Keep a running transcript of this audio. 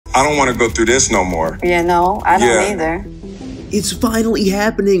I don't want to go through this no more. Yeah, no, I don't either. It's finally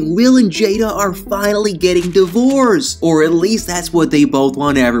happening. Will and Jada are finally getting divorced. Or at least that's what they both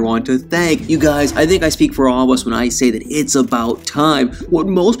want everyone to think. You guys, I think I speak for all of us when I say that it's about time. What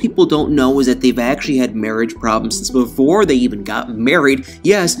most people don't know is that they've actually had marriage problems since before they even got married.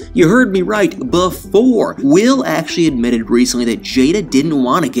 Yes, you heard me right, before. Will actually admitted recently that Jada didn't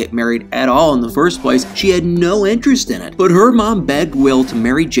want to get married at all in the first place. She had no interest in it. But her mom begged Will to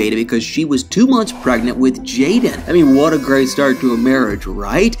marry Jada because she was 2 months pregnant with Jaden. I mean, what a great start to a marriage,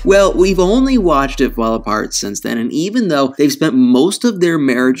 right? Well, we've only watched it fall apart since then, and even though they've spent most of their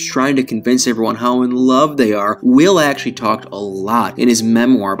marriage trying to convince everyone how in love they are, Will actually talked a lot in his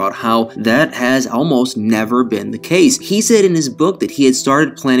memoir about how that has almost never been the case. He said in his book that he had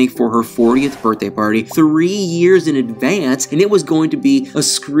started planning for her 40th birthday party 3 years in advance, and it was going to be a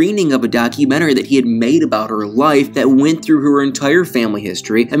screening of a documentary that he had made about her life that went through her entire family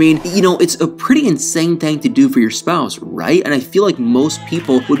history. I mean, you know, it's a pretty insane thing to do for your spouse, right? And I feel like most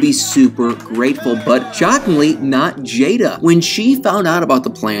people would be super grateful, but shockingly, not Jada. When she found out about the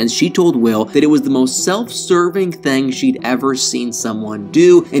plans, she told Will that it was the most self-serving thing she'd ever seen someone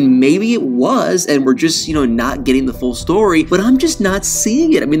do, and maybe it was, and we're just, you know, not getting the full story, but I'm just not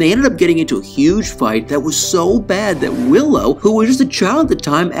seeing it. I mean, they ended up getting into a huge fight that was so bad that Willow, who was just a child at the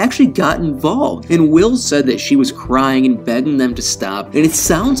time, actually got involved, and Will said that she was crying and begging them to stop, and it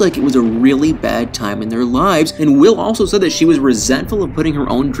sounds like it was a really bad time in their lives, and Will also said that she was resentful of putting her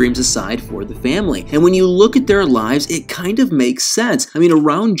own dreams aside for the family. And when you look at their lives, it kind of makes sense. I mean,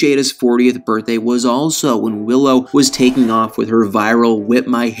 around Jada's 40th birthday was also when Willow was taking off with her viral Whip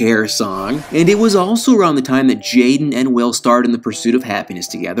My Hair song. And it was also around the time that Jaden and Will started in the pursuit of happiness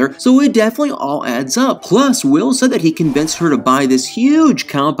together. So it definitely all adds up. Plus, Will said that he convinced her to buy this huge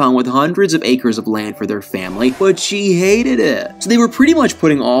compound with hundreds of acres of land for their family, but she hated it. So they were pretty much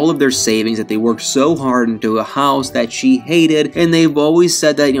putting all of their savings that they worked so hard into a house that she hated, and they've always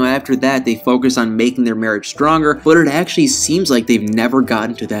said that, you know, after that they focus on making their marriage stronger, but it actually seems like they've never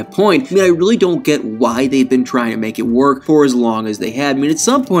gotten to that point. I mean, I really don't get why they've been trying to make it work for as long as they have. I mean, at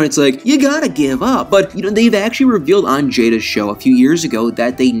some point it's like, you gotta give up. But, you know, they've actually revealed on Jada's show a few years ago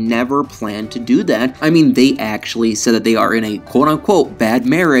that they never planned to do that. I mean, they actually said that they are in a quote-unquote bad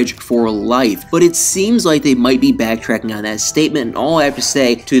marriage for life, but it seems like they might be backtracking on that statement, and all I have to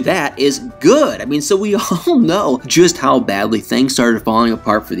say to that is good. I mean, so we all know just how badly things started falling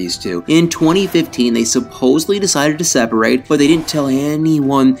apart for these two. In 2015, they supposedly decided to separate, but they didn't tell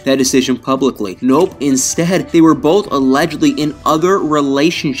anyone that decision publicly. Nope, instead, they were both allegedly in other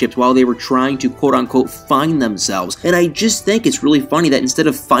relationships while they were trying to quote-unquote find themselves. And I just think it's really funny that instead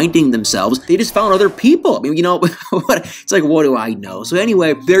of finding themselves, they just found other people. I mean, you know, it's like, what do I know? So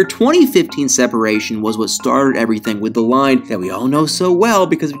anyway, their 2015 separation was what started everything with the line that we all know so well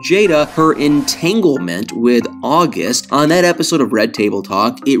because of Jada, her entanglement with August. On that episode of Red Table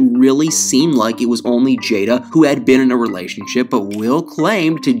Talk, it really seemed like it was only Jada who had been in a relationship, but Will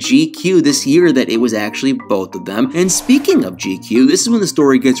claimed to GQ this year that it was actually both of them. And speaking of GQ, this is when the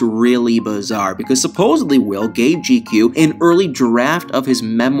story gets really bizarre because supposedly Will gave GQ an early draft of his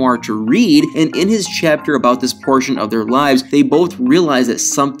memoir to read, and in his chapter about this portion of their lives, they both realized that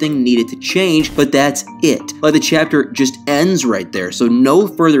something needed to change, but that's it. Like, the chapter just ends right there, so no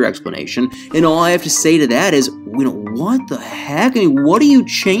further explanation, and all I have to say to that is, you know, what the heck? I mean, what are you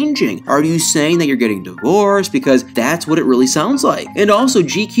changing? Are you saying that you're getting divorced? Because that's what it really sounds like. And also,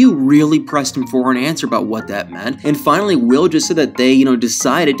 GQ really pressed him for an answer about what that meant. And finally, Will just said that they, you know,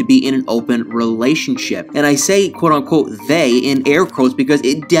 decided to be in an open relationship. And I say, quote unquote, they in air quotes because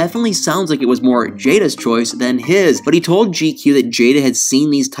it definitely sounds like it was more Jada's choice than his. But he told GQ that Jada had seen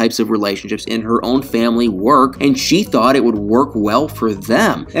these types of relationships in her own family work, and she thought it would work well for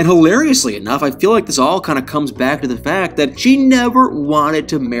them. And hilariously enough, I feel like this all kind of comes back to the fact that she never wanted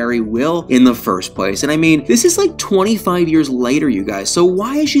to marry Will in the first place. And I mean, this is like 25 years later, you guys, so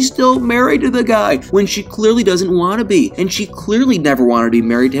why is she still married to the guy when she clearly doesn't want to be? And she clearly never wanted to be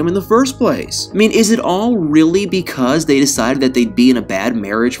married to him in the first place. I mean, is it all really because they decided that they'd be in a bad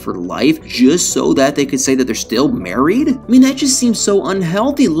marriage for life just so that they could say that they're still married? I mean, that just seems so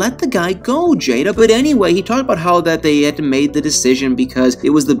unhealthy. Let the guy go, Jada. But anyway, he talked about how that they had to make the decision because it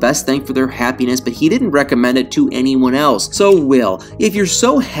was the best thing for their happiness, but he didn't recommend it to any anyone else. So Will, if you're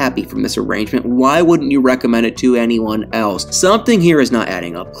so happy from this arrangement, why wouldn't you recommend it to anyone else? Something here is not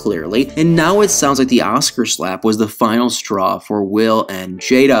adding up clearly, and now it sounds like the Oscar slap was the final straw for Will and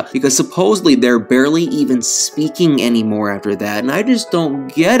Jada, because supposedly they're barely even speaking anymore after that, and I just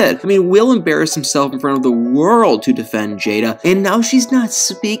don't get it. I mean, Will embarrassed himself in front of the world to defend Jada, and now she's not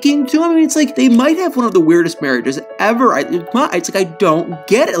speaking to him. I mean, it's like they might have one of the weirdest marriages ever. It's like I don't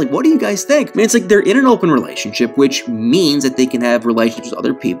get it. Like, what do you guys think? I mean, it's like they're in an open relationship, which means that they can have relationships with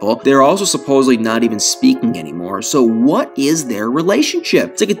other people. They're also supposedly not even speaking anymore. So what is their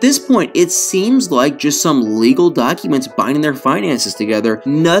relationship? It's like at this point, it seems like just some legal documents binding their finances together.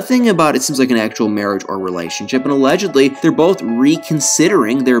 Nothing about it seems like an actual marriage or relationship, and allegedly they're both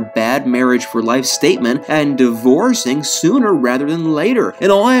reconsidering their bad marriage for life statement and divorcing sooner rather than later.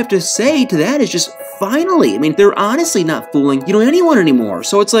 And all I have to say to that is just finally. I mean, they're honestly not fooling, anyone anymore.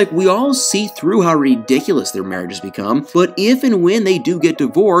 So it's like we all see through how ridiculous their marriage has become. But if and when they do get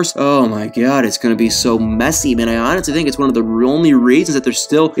divorced, oh my god, it's gonna be so messy, man. I honestly think it's one of the only reasons that they're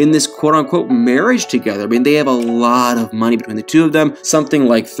still in this quote-unquote marriage together. I mean, they have a lot of money between the two of them, something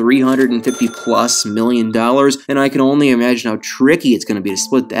like $350+ million, and I can only imagine how tricky it's gonna be to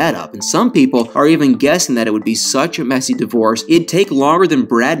split that up. And some people are even guessing that it would be such a messy divorce, it'd take longer than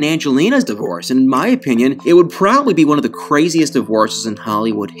Brad and Angelina's divorce. In my opinion, it would probably be one of the craziest divorces in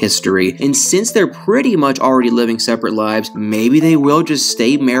Hollywood history. And since they're pretty much already living separate lives, maybe they will just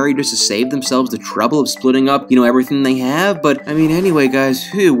stay married just to save themselves the trouble of splitting up, everything they have. But I mean, anyway, guys,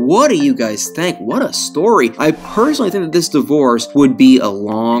 what do you guys think? What a story. I personally think that this divorce would be a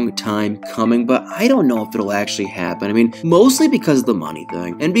long time coming, but I don't know if it'll actually happen. I mean, mostly because of the money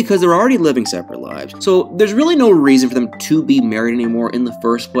thing and because they're already living separate lives. So there's really no reason for them to be married anymore in the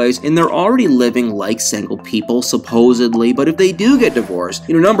first place, and they're already living like single people, supposedly. But if they do get divorced,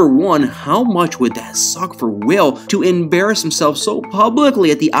 number one, how much would that suck for Will to embarrass himself so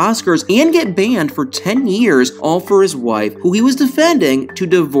publicly at the Oscars and get banned for 10 years, all for his wife, who he was defending, to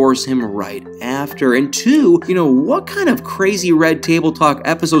divorce him right after? And two, what kind of crazy red table talk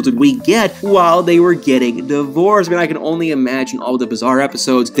episodes did we get while they were getting divorced? I mean, I can only imagine all the bizarre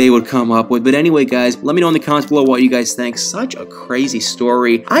episodes they would come up with. But anyway, guys, let me know in the comments below what you guys think. Such a crazy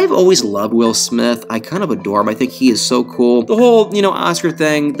story. I've always loved Will Smith. I kind of adore him. I think he is so cool. The whole, Oscar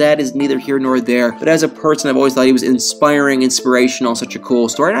thing, that is neither here nor there. But as a person, I've always thought he was inspiring, inspirational, such a cool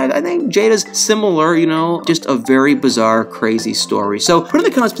story. And I think Jada's similar, just a very bizarre, crazy story. So put in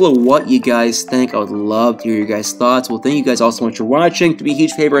the comments below what you guys think. I would love to hear your guys' thoughts. Well, thank you guys all so much for watching. To be a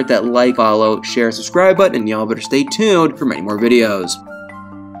huge favor, hit that like, follow, share, subscribe button, and y'all better stay tuned for many more videos.